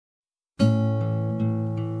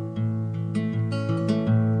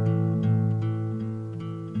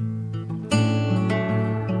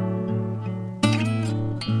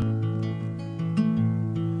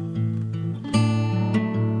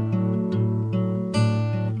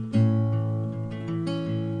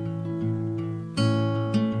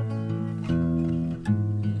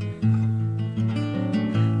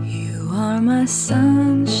my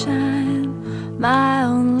sunshine, my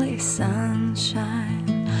only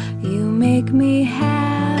sunshine. You make me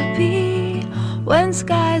happy when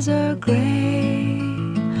skies are gray.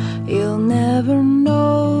 You'll never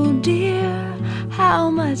know, dear,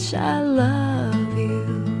 how much I love you.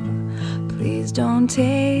 Please don't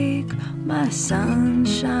take my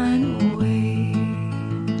sunshine away.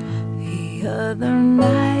 The other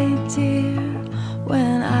night, dear,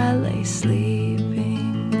 when I lay sleeping,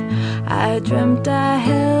 I dreamt I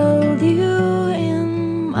held you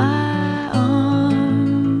in my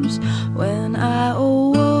arms. When I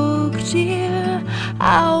awoke, dear,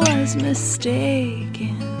 I was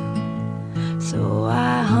mistaken. So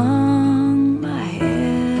I hung my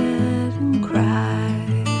head and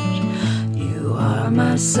cried. You are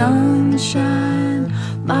my sunshine,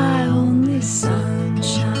 my only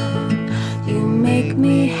sunshine. You make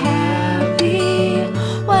me happy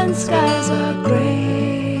when skies are gray.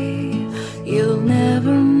 You'll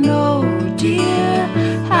never know, dear,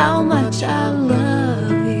 how much I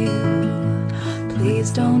love you.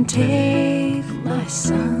 Please don't take my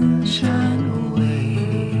sunshine away.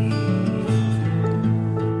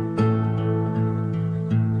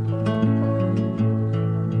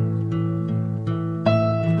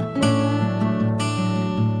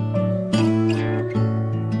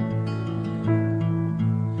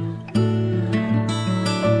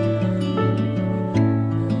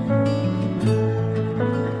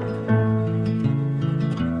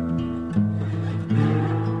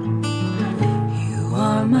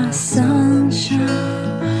 My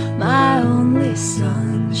sunshine, my only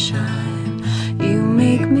sunshine. You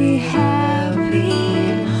make me happy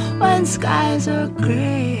when skies are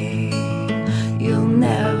gray. You'll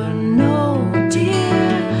never know,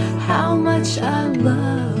 dear, how much I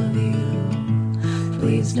love you.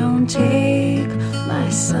 Please don't take my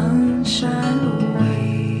sunshine